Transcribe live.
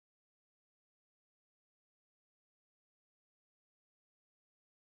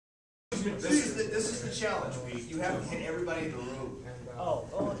excuse me. This is the challenge, Pete. You have to hit everybody in the room. Oh.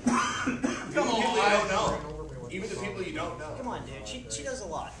 Come on, people you don't know. Even the people you don't know. Come on, dude. She does a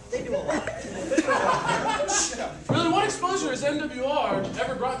lot. They do a lot. Really, what exposure has MWR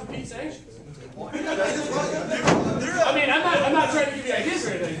ever brought to Pete Sanctions? I mean, I'm not trying to give you ideas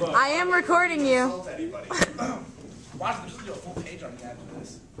or anything, but... I am recording you. Watch, they're just gonna do a full page on me after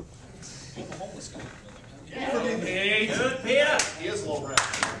this. Pull the homeless guy. Yeah. Good, Peter. He is a little red,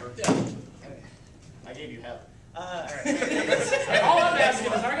 remember? Yeah. I gave you hell. Alright. Hey, all I'm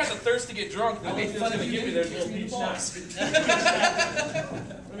asking is, I got the thirst to get drunk. The only thing that's going to give me there is a little peach shot.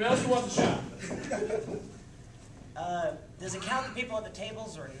 Maybe else who wants a shot? Does it count the people at the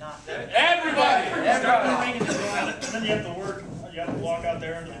tables or not? Everybody! And then you have to work. You have to walk out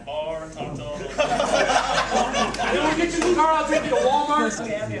there into the bar and talk to all those. Then we'll get you in the car, I'll take you to Walmart.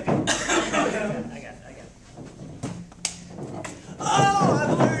 Okay. I got it. Oh,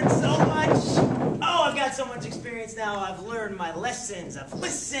 I've learned so much. Oh, I've got so much experience now. I've learned my lessons. I've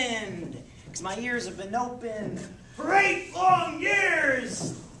listened. Because my ears have been open for 8 long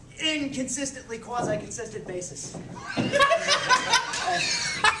years. Inconsistently quasi-consistent basis. And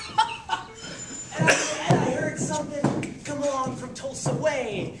I heard something come along from Tulsa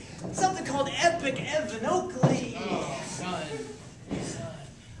Way. Something called Epic Evan Oakley. Oh, son.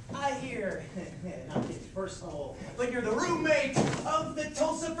 I hear, not getting personal, but you're the roommate of the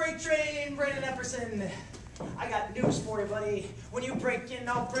Tulsa Freight Train, Brandon Epperson. I got news for you, buddy. When you break in,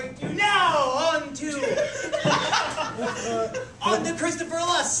 I'll break you now. On to Christopher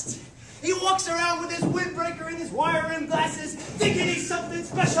Lust. He walks around with his windbreaker and his wire rim glasses, thinking he's something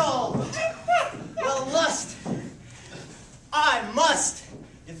special. Well, Lust, I must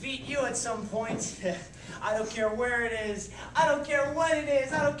defeat you at some point. I don't care where it is. I don't care when it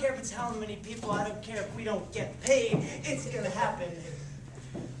is. I don't care if it's how many people. I don't care if we don't get paid. It's gonna happen.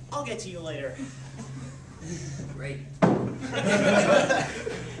 I'll get to you later. Great.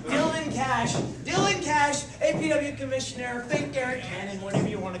 Dylan Cash, APW Commissioner, fake Garrett Cannon, whatever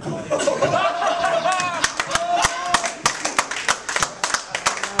you want to call it.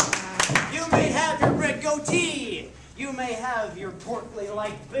 You may have your red goatee. You may have your portly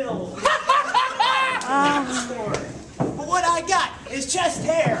light bill. But what I got is chest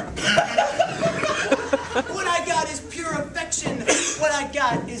hair. What I got is pure affection. What I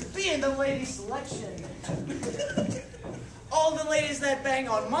got is being the lady selection. All the ladies that bang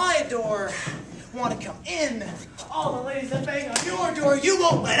on my door want to come in. All the ladies that bang on your door, you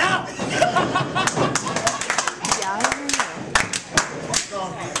won't let out.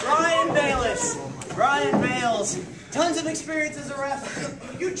 Brian Bales, tons of experience as a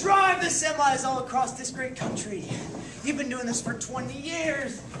ref. You drive the semis all across this great country. You've been doing this for 20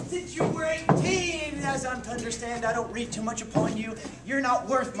 years, since you were 18. As I'm to understand, I don't read too much upon you. You're not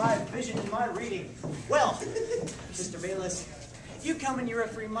worth my vision and my reading. Well, Mr. Bayless, you come and you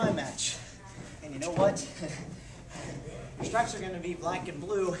referee my match. And you know what? Your stripes are going to be black and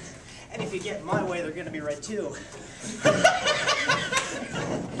blue, and if you get in my way, they're going to be red too.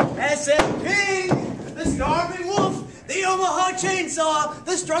 SM King, the Starving Wolf, the Omaha Chainsaw,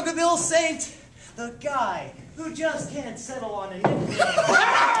 the Struggerville Saint, the guy who just can't settle on a nickname.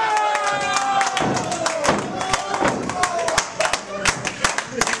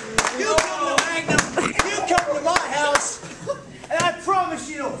 You come to Magnum, you come to my house, and I promise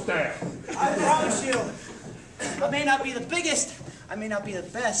you, I may not be the biggest, I may not be the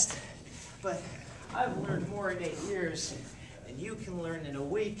best, but I've learned more in 8 years than you can learn in a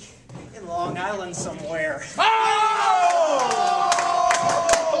week in Long Island somewhere.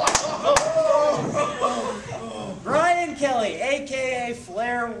 Brian Kelly, a.k.a.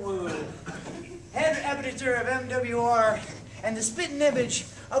 Flair Wood, head editor of MWR, and the spitting image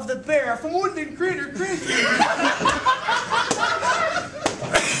of the bear from Woodland Critter Critter.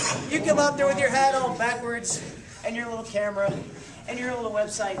 You come out there with your hat all backwards, and your little camera, and your little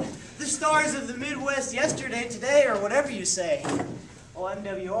website. The stars of the Midwest yesterday, today, or whatever you say. Well,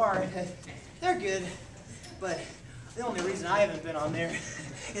 MWR, they're good, but the only reason I haven't been on there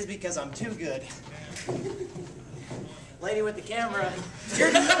is because I'm too good. Lady with the camera,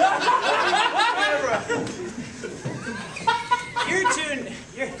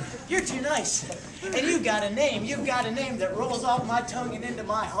 you're too nice. And you've got a name that rolls off my tongue and into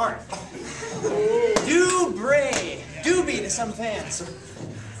my heart. Doobie to some fans.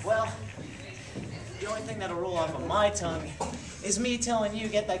 Well, the only thing that'll roll off of my tongue is me telling you,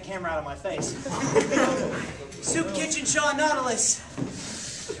 get that camera out of my face. Soup Kitchen Shaw Nautilus,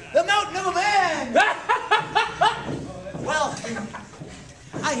 the mountain of a man! Well,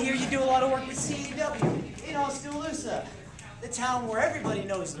 I hear you do a lot of work with CEW in Oskaloosa. the town where everybody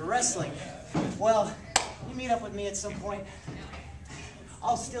knows the wrestling. Well, you meet up with me at some point.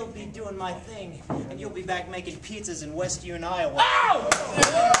 I'll still be doing my thing, and you'll be back making pizzas in West Union, Iowa. Oh!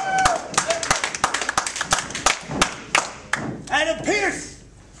 And Pearce,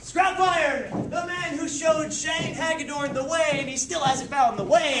 Scrap Iron, the man who showed Shane Hagedorn the way, and he still hasn't found the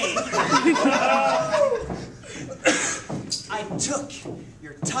way. I took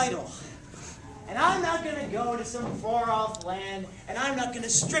your title, and I'm not going to go to some far-off land, and I'm not going to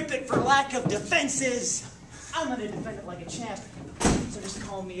strip it for lack of defenses. I'm going to defend it like a champ. So just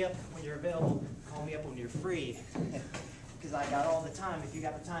call me up when you're available. Call me up when you're free. Because I got all the time if you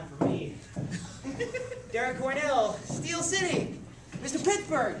got the time for me. Derek Cornell, Steel City. Mr.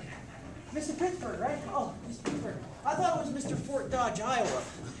 Pittsburgh. Mr. Pittsburgh, right? Oh, Mr. Pittsburgh. I thought it was Mr. Fort Dodge, Iowa.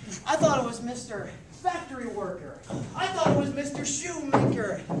 I thought it was Mr. Factory Worker. I thought it was Mr.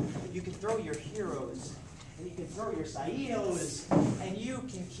 Shoemaker. You can throw your heroes. And you can throw your Saitos. And you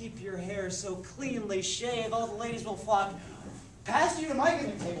can keep your hair so cleanly shaved, all the ladies will flock past you to my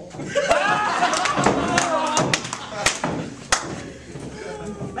gaming table.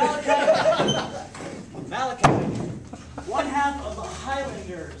 Malachi, one half of the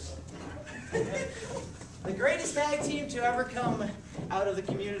Highlanders. The greatest tag team to ever come out of the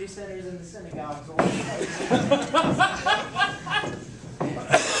community centers and the synagogues.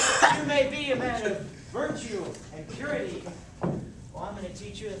 You may be a man of virtue and purity. Well, I'm going to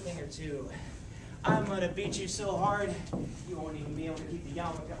teach you a thing or two. I'm going to beat you so hard, you won't even be able to keep the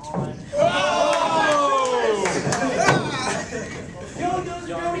yarmulke on. Oh!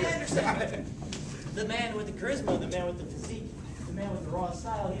 Jody Anderson. The man with the charisma, the man with the physique, the man with the raw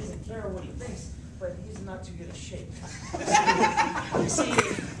style. He doesn't care what he thinks, but he's not too good a shape. You see,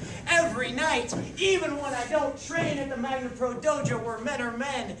 every night, even when I don't train at the Magnum Pro Dojo where men are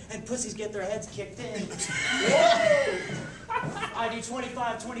men and pussies get their heads kicked in, I do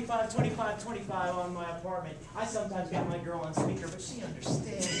 25, 25, 25, 25 on my apartment. I sometimes got my girl on speaker, but she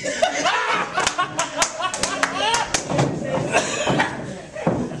understands.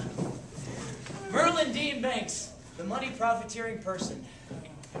 Merlin Dean Banks, the money profiteering person.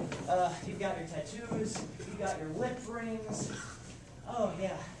 You've got your tattoos, you've got your lip rings. Oh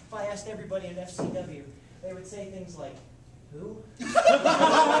yeah, if I asked everybody in FCW, they would say things like, who?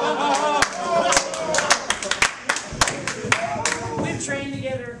 We've trained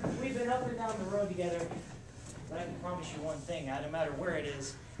together, we've been up and down the road together, but I can promise you one thing, no matter where it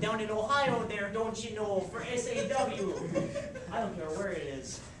is. Down in Ohio there, don't you know, for SAW. I don't care where it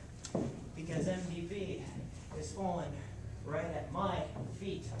is, because MVP is falling right at my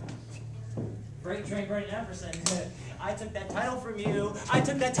feet. Freight Train Brendan Epperson, I took that title from you. I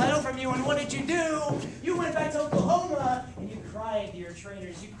took that title from you, and what did you do? You went back to Oklahoma, and you cried to your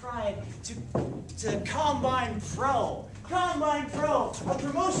trainers. You cried to Combine Pro. Combine Pro, a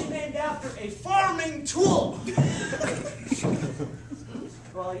promotion named after a farming tool.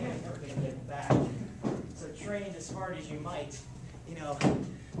 Well, you ain't never going to get it back. So train as hard as you might. You know,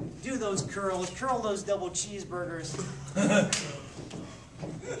 do those curls, curl those double cheeseburgers.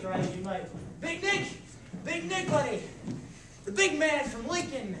 Try as you might. Big Nick, buddy, the big man from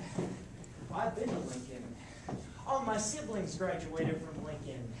Lincoln. Well, I've been to Lincoln. All my siblings graduated from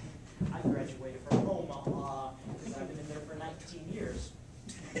Lincoln. I graduated from Omaha because I've been in there for 19 years.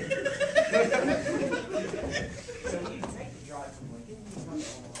 So you take the drive from Lincoln, you come to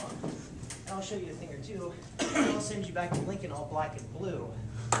Omaha, and I'll show you a thing or two. I'll send you back to Lincoln all black and blue.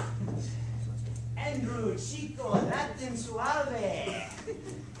 Andrew, Chico, Latin Suave.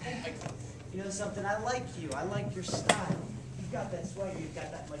 You know something? I like you. I like your style. You've got that swagger. You've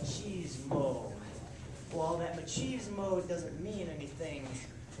got that machismo. Well, that machismo doesn't mean anything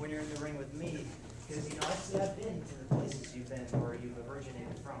when you're in the ring with me. Because, you know, I've been to the places you've been or you've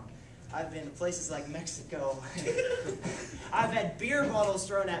originated from. I've been to places like Mexico. I've had beer bottles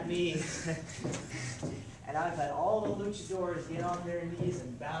thrown at me. And I've had all the luchadors get on their knees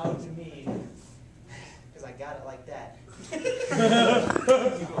and bow to me. Because I got it like that.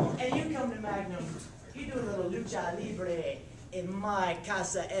 And you come to Magnum, you do a little lucha libre in my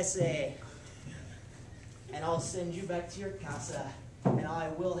casa ese. And I'll send you back to your casa. And I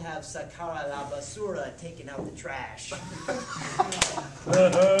will have Sakara la Basura taking out the trash.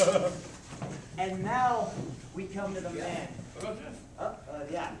 And now we come to the man.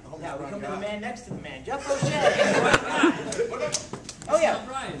 Yeah. Now we come to the man next to the man. Jeff O'Shea. Oh yeah.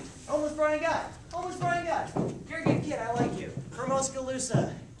 Almost Brian God. Almost Brian God. You're a good kid. I like you. From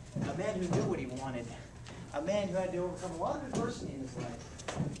Oskaloosa. A man who knew what he wanted. A man who had to overcome a lot of adversity in his life.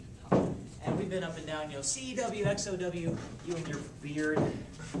 And we've been up and down, you know, CEW, XOW, you and your beard.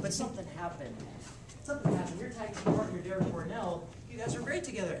 But something happened. something happened. Your tag team partner, Derek Cornell, you guys are great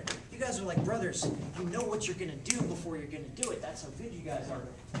together. You guys are like brothers. You know what you're going to do before you're going to do it. That's how good you guys are.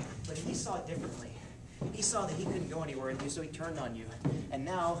 But he saw it differently. He saw that he couldn't go anywhere with you, so he turned on you. And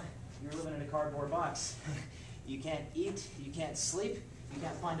now you're living in a cardboard box. You can't eat, you can't sleep, you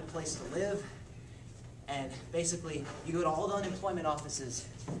can't find a place to live. And basically, you go to all the unemployment offices,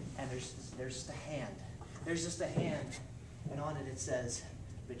 and there's just a hand. There's just a hand, and on it says,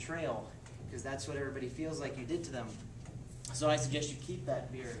 betrayal, because that's what everybody feels like you did to them. So I suggest you keep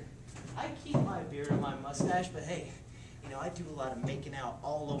that beard. I keep my beard and my mustache, but hey, you know, I do a lot of making out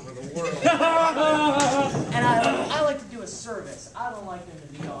all over the world. And I like to do a service. I don't like them to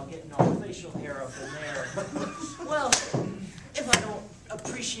be all getting all facial hair up in there. Well, if I don't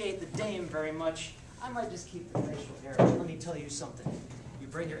appreciate the dame very much, I might just keep the facial hair. But let me tell you something. You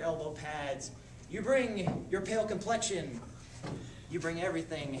bring your elbow pads. You bring your pale complexion. You bring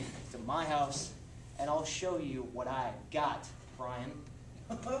everything to my house, and I'll show you what I got, Brian.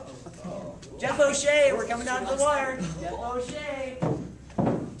 Jeff O'Shea, we're coming down to the wire. Jeff O'Shea,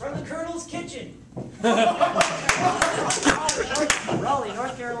 from the Colonel's Kitchen. Raleigh,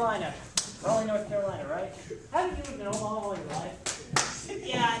 North Carolina. Raleigh, North Carolina, right? Haven't you lived in Omaha all your life?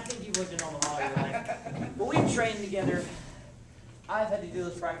 Yeah, I think you've lived in Omaha all your life. But we've trained together. I've had to do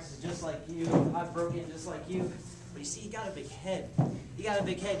those practices just like you. I've broken just like you. But you see, you got a big head. You got a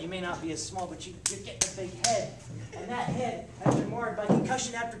big head. You may not be as small, but you're getting a big head. And that head has been marred by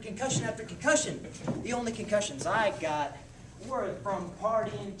concussion after concussion after concussion. The only concussions I got were from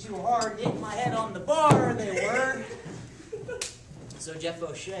partying too hard, hitting my head on the bar, they were. So Jeff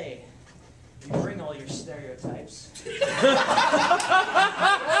O'Shea, you bring all your stereotypes.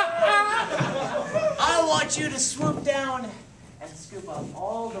 I want you to swoop down and scoop up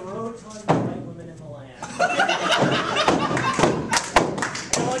all the rotund white women in the land.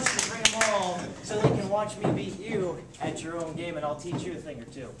 I want you to bring them all so they can watch me beat you at your own game, and I'll teach you a thing or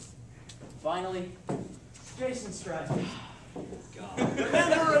two. Finally, Jason Stratton.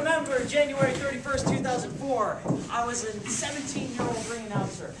 Remember, January 31st, 2004, I was a 17-year-old ring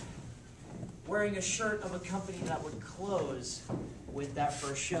announcer wearing a shirt of a company that would close with that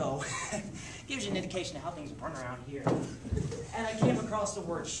first show. Gives you an indication of how things run around here. And I came across the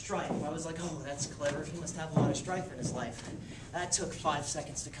word strife. I was like, oh, that's clever. He must have a lot of strife in his life. That took 5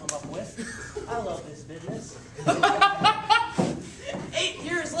 seconds to come up with. I love this business. 8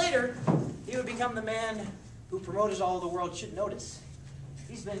 years later, he would become the man who promoters all the world should notice.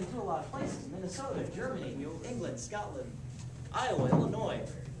 He's been to a lot of places: Minnesota, Germany, New England, Scotland, Iowa, Illinois.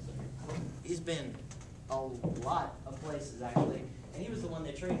 He's been a lot of places, actually. And he was the one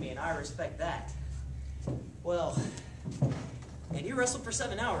that trained me, and I respect that. Well, and you wrestled for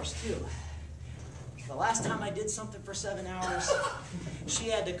 7 hours, too. The last time I did something for 7 hours, she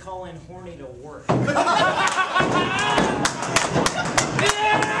had to call in horny to work.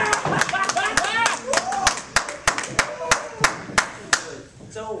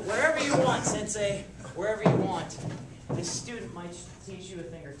 So wherever you want, Sensei, wherever you want, this student might teach you a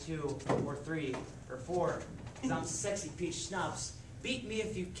thing or two, or 3, or 4, because I'm sexy peach schnapps. Beat me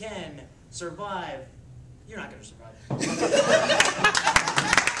if you can. Survive. You're not going to survive.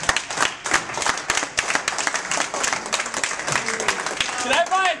 Can I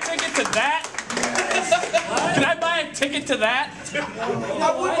buy a ticket to that? Can I buy a ticket to that?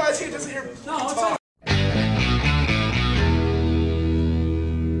 I would buy a ticket just to hear. No, it's all